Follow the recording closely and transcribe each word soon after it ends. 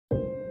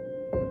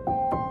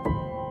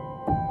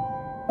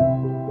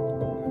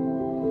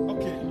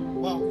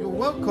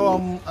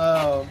welcome.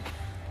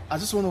 I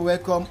just want to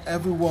welcome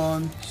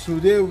everyone.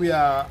 Today we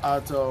are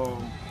at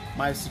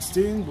my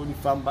 16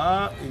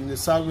 Bonifamba in the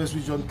southwest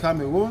region,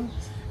 Cameroon,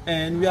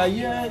 and we are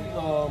here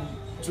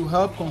to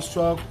help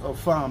construct a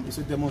farm. It's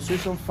a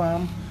demonstration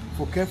farm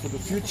for Care for the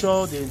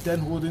Future. They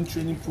intend holding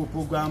training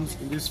programs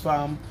in this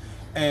farm,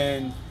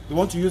 and they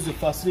want to use the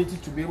facility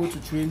to be able to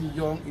train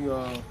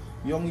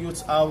young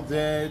youths out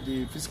there,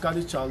 the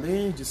physically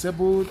challenged,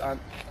 disabled, and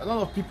a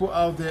lot of people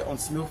out there on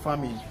snail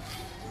farming.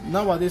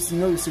 Nowadays,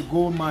 snail is a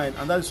gold mine,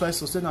 and that is why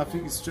Sustain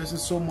Africa is stressing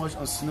so much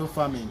on snail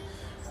farming.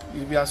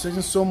 We are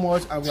stressing so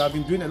much, and we have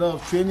been doing a lot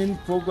of training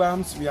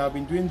programs, we have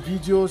been doing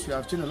videos, we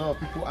have trained a lot of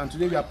people, and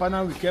today we are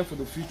partnering with Care for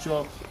the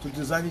Future to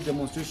design the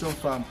demonstration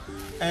farm.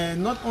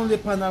 And not only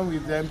partner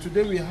with them,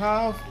 today we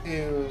have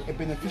a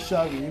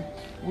beneficiary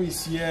who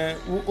is here,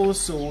 who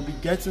also will be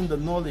getting the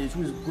knowledge,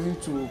 who is going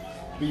to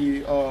be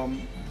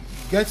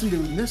getting the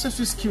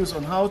necessary skills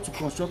on how to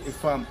construct a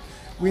farm.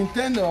 We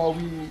intend,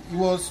 he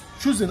was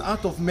chosen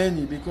out of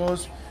many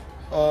because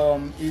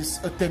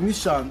he's a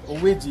technician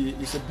already,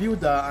 he's a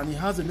builder, and he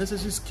has the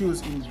necessary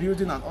skills in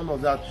building and all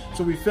of that.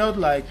 So we felt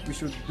like we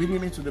should bring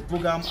him into the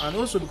program, and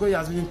also because he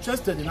has been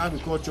interested in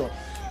agriculture,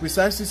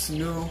 precisely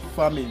snail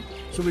farming.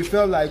 So we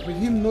felt like with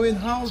him knowing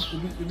how,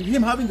 with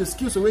him having the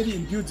skills already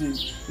in building,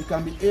 he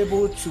can be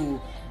able to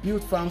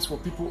build farms for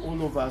people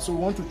all over. So we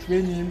want to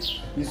train him.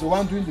 He's the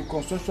one doing the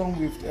construction.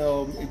 We've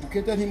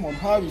educated him on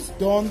how it's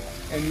done,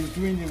 and he's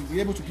doing him, be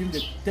able to give him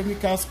the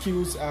technical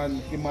skills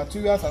and the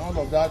materials and all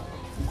of that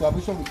in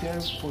collaboration with Care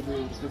for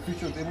the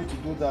Future, to be able to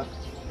do that.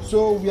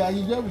 So we are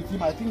here with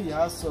him. I think he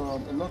has a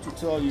lot to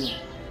tell you.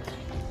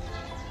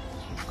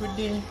 Good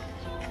day.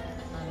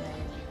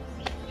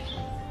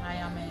 I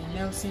am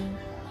Nelson.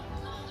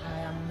 I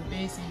am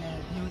based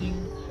in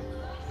building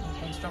and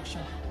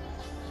construction.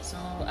 So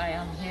I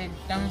am here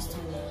thanks to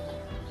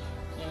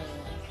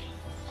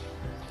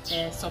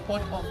the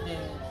support of the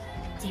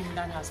team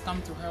that has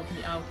come to help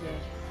me out here,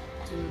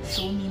 to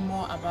show me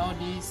more about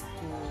this,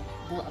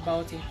 to go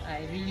about it.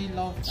 I really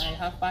I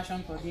have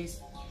passion for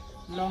this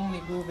long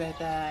ago,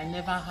 but I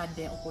never had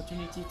the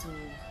opportunity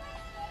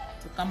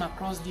to come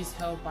across this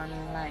help,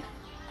 and like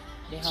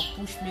they have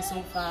pushed me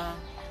so far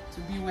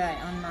to be where I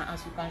am now.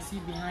 As you can see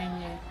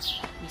behind here,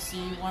 you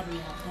see what we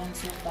have done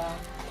so far.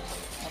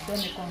 I've done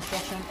the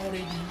construction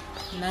already.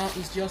 Now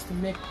it's just to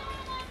make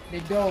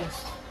the doors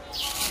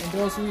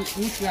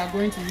which we are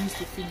going to use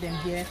to feed them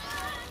here,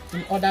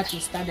 in order to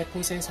start the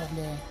process of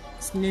the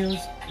snails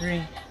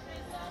ring.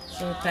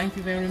 So thank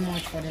you very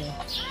much for the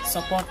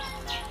support.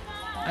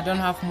 I don't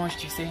have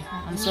much to say.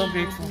 I'm so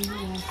grateful.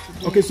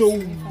 Okay, so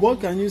what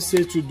can you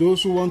say to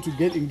those who want to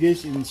get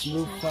engaged in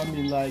snail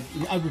farming, like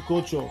in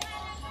agriculture?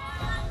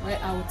 Well,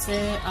 I would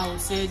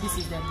say this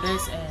is the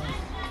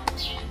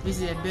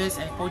best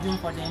podium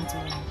for them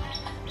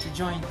to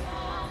join.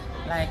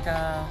 Like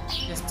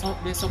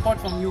the support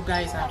from you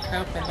guys have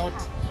helped a lot,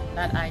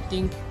 that I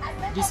think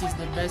this is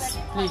the best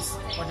place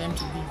for them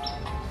to be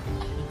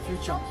in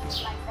future.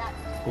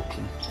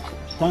 Okay,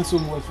 thanks so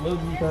much. Well,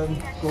 you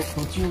can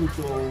continue with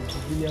your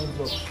brilliant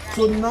job.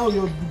 So now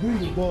you're doing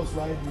the doors,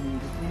 right? The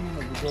cleaning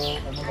of the door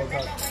and all of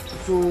that.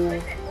 So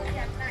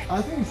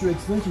I think you should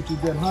explain to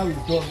them how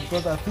it's done,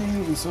 because I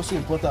think it's also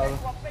important.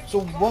 So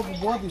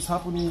what is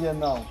happening here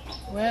now?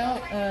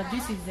 Well,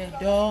 this is the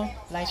door,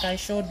 like I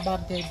showed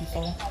back there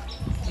before.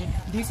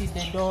 This is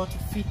the door to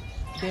fit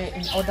there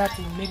in order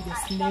to make the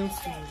snails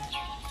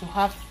to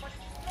have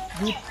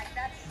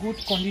good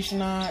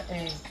conditional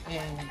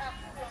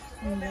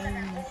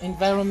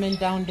environment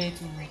down there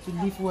to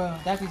live well.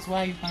 That is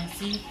why you can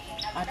see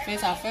I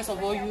first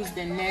of all use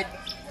the net,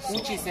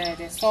 which is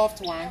the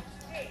soft one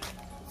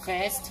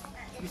first,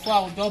 before I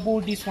will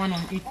double this one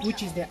on it,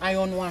 which is the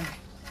iron one.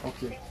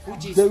 Okay.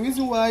 The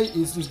reason why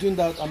is doing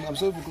that, I'm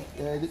sorry,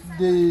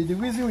 the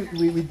reason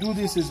we do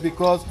this is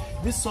because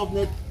this soft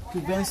net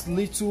prevents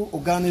little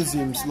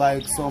organisms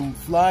like some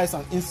flies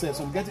and insects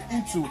from getting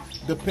into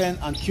the pen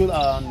and kill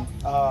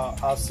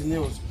our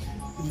snails.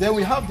 Then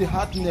we have the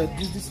hard net.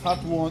 This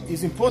hard one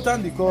is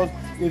important because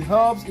it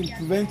helps in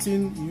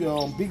preventing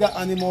bigger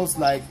animals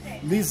like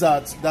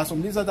lizards. There are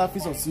some lizards that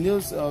feed on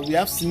snails. We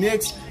have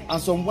snakes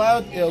and some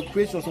wild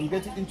creatures from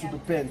getting into the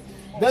pen.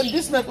 Then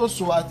this net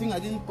also, I think I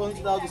didn't point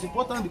it out, it's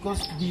important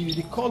because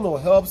the color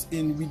helps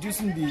in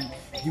reducing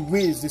the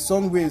waves, the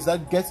sun waves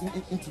that get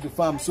into the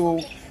farm. So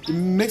it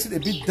makes it a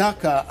bit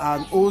darker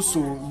and also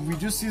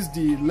reduces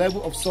the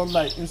level of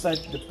sunlight inside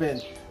the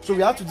pen. So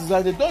we have to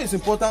design. The door is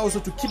important also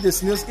to keep the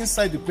snails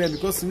inside the pen,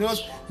 because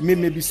snails may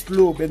be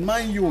slow, but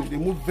mind you, they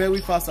move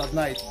very fast at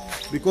night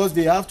because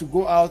they have to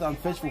go out and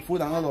fetch for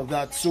food and all of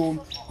that.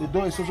 So the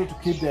door is also to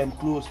keep them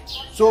closed.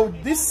 So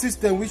this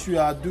system which we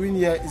are doing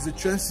here is a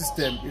train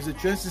system. It's a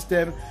train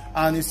system,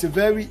 and it's a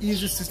very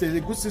easy system.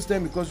 It's a good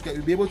system because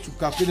you'll be able to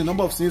calculate the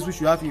number of snails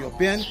which you have in your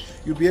pen.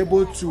 You'll be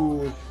able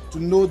to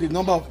know the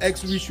number of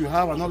eggs which you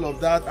have and all of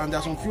that, and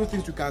there's some few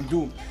things you can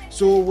do.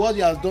 So what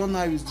he has done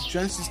now is the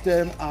train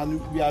system, and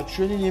we are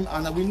training him,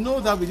 and we know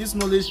that with this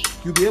knowledge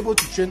you'll be able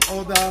to train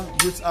other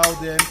youths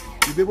out there.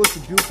 You'll be able to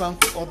build farms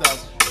for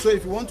others. So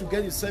if you want to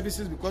get his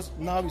services, because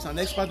now he's an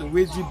expert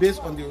already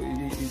based on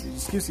the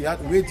skills he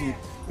had already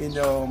in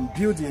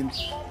building.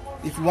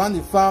 If you want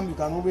a farm, you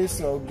can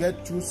always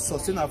get through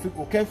Sustain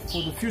Africa Care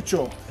for the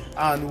Future,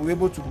 and we're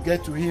able to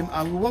get to him,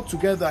 and we work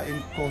together in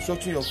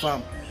constructing your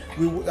farm.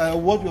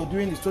 What we're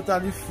doing is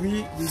totally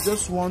free. We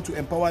just want to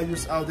empower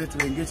youth out there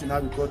to engage in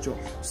agriculture,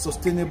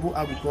 sustainable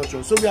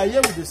agriculture. So we are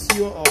here with the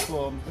CEO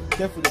of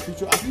Care for the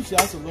Future. I think she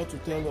has a lot to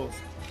tell us.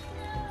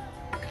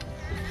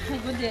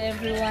 Good day,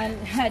 everyone.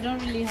 I don't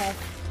really have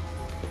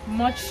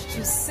much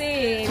to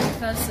say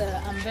because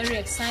I'm very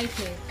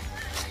excited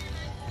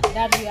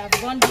that we have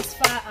gone this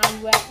far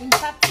and we're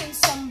impacting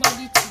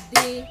somebody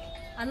today.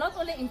 And not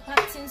only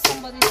impacting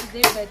somebody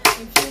today, but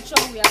in future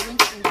we are going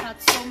to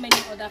impact so many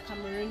other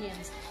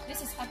Cameroonians.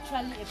 This is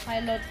actually a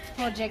pilot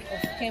project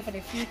of Care for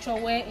the Future,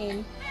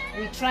 wherein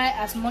we try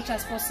as much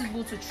as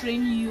possible to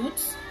train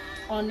youths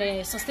on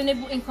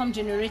sustainable income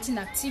generating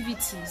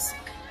activities,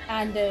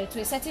 and to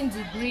a certain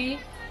degree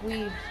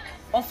we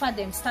offer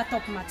them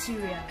startup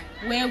material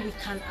where we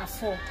can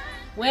afford.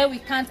 Where we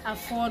can't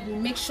afford, we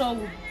make sure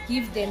we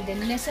give them the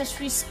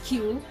necessary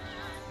skill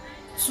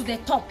to the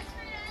top,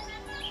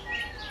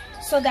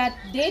 so that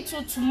they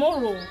too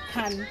tomorrow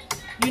can,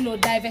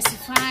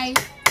 diversify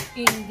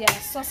in their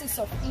sources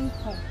of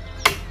income.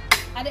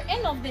 At the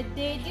end of the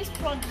day, this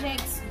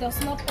project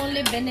does not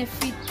only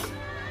benefit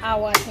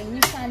our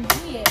technicians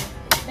here,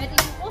 but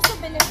it will also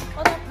benefit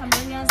other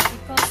Cameroonians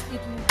because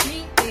it will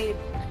be a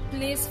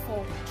place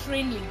for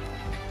training.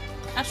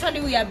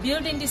 Actually, we are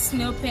building this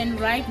snail pen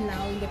right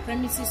now in the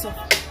premises of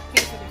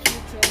Care for the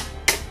Future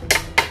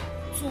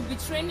to be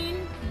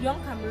training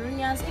young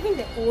Cameroonians, even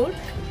the old,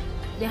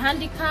 the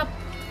handicapped,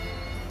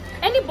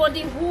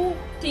 anybody who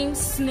thinks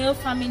snail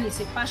farming is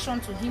a passion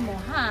to him or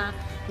her.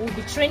 Will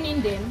be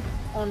training them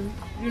on,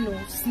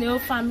 snail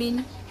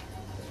farming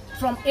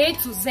from A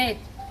to Z.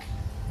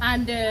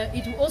 And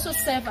it will also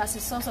serve as a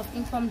source of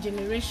income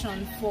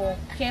generation for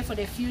Care for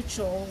the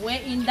Future,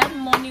 wherein that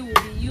money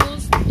will be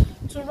used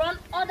to run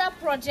other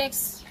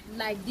projects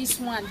like this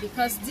one,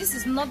 because this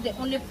is not the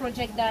only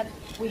project that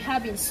we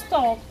have in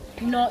stock,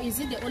 nor is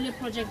it the only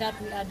project that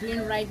we are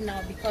doing right now,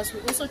 because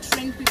we also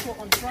train people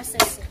on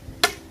processing.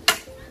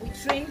 We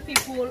train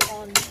people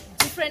on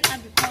different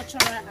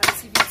agricultural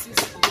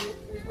activities.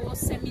 We go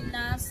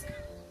seminars,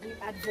 we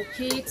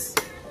advocate,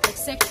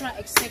 etc.,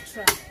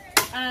 etc.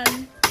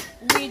 And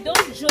we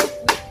don't joke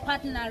with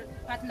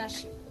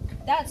partnership.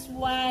 That's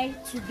why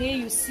today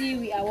you see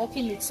we are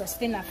working with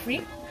Sustain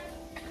Africa,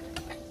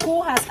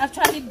 who has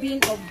actually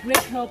been of great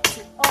help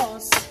to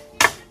us,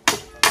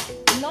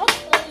 not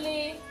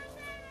only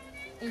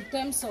in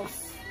terms of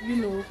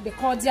the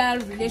cordial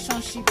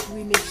relationship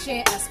we may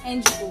share as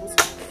NGOs,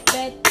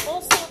 but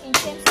also in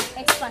terms of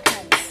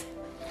expertise.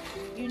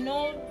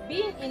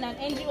 Being in an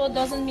NGO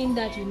doesn't mean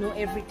that you know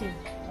everything.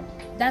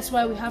 That's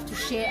why we have to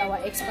share our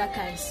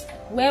expertise.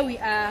 Where we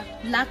are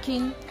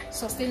lacking,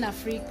 Sustain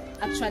Africa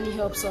actually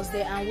helps us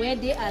there, and where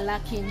they are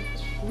lacking,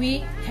 we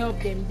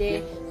help them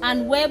there.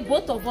 And where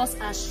both of us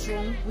are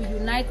strong, we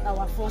unite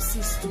our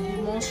forces to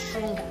be more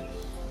stronger.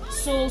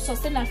 So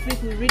Sustain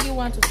Africa, we really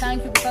want to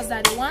thank you, because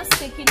they're the ones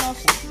taking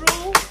us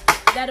through.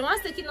 They're the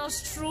ones taking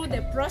us through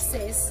the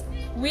process.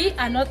 We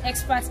are not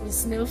experts in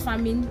snail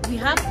farming. We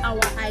have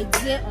our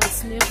idea on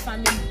snail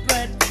farming,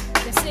 but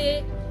they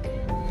say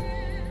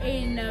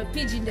in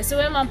Pidgin, they say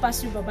when man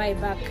pass you bye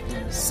back.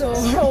 So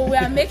we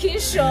are making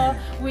sure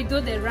we do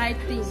the right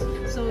thing.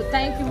 So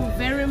thank you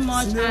very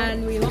much,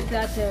 and we hope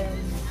that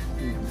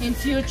in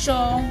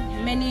future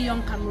many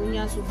young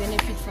Cameroonians will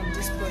benefit from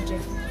this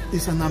project.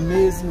 It's an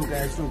amazing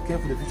organization. Care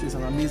for the Future is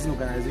an amazing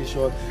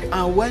organization,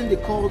 and when they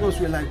called us,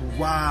 we're like,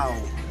 wow.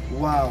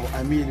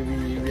 I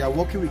mean, we are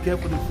working with Care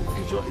for the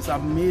Future. It's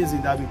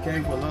amazing that we're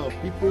caring for a lot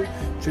of people,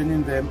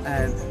 training them,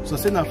 and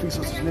Sustain Africa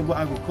sustainable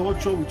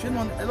agriculture. We train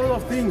on a lot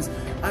of things.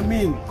 I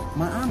mean,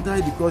 my aunt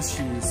died because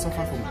she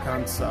suffered from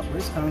cancer,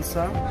 breast cancer.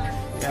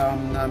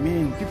 I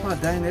mean, people are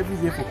dying every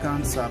day for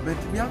cancer, but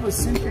we have a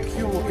simple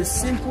cure, a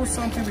simple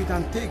something we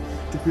can take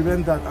to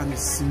prevent that, and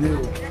it's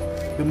snail.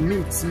 The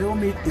meat, snail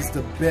meat is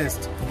the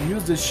best. You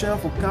use the shell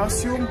for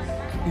calcium.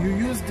 You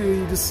use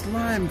the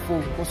slime for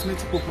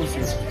cosmetic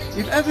purposes.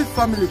 If every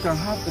family can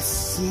have a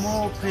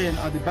small pen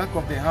at the back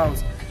of their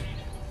house,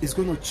 it's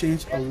going to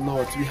change a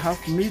lot. We have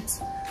meat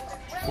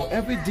for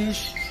every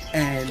dish,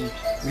 and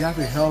we have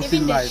a healthy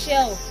life.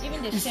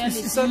 Even the shell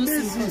is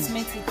used in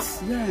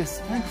cosmetics. Yes,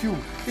 thank you.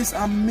 It's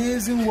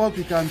amazing what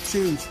we can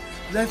change.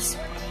 This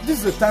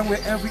is a time where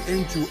every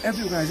NGO,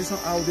 every organization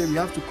out there, we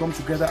have to come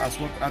together as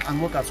work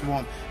and work as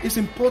one. It's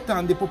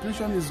important. The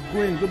population is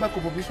growing. Global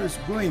population is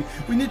growing.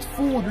 We need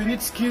food. We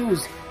need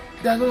skills.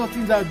 There are a lot of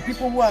things that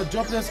people who are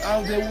jobless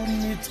out there will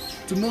need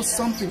to know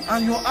something.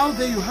 And you're out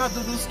there. You have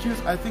those skills.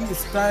 I think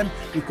it's time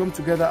we come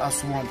together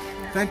as one.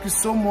 Thank you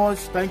so much.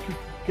 Thank you,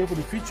 Care for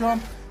the Future.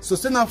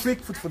 Sustain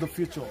Africa, Food for the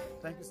Future.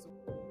 Thank you so much.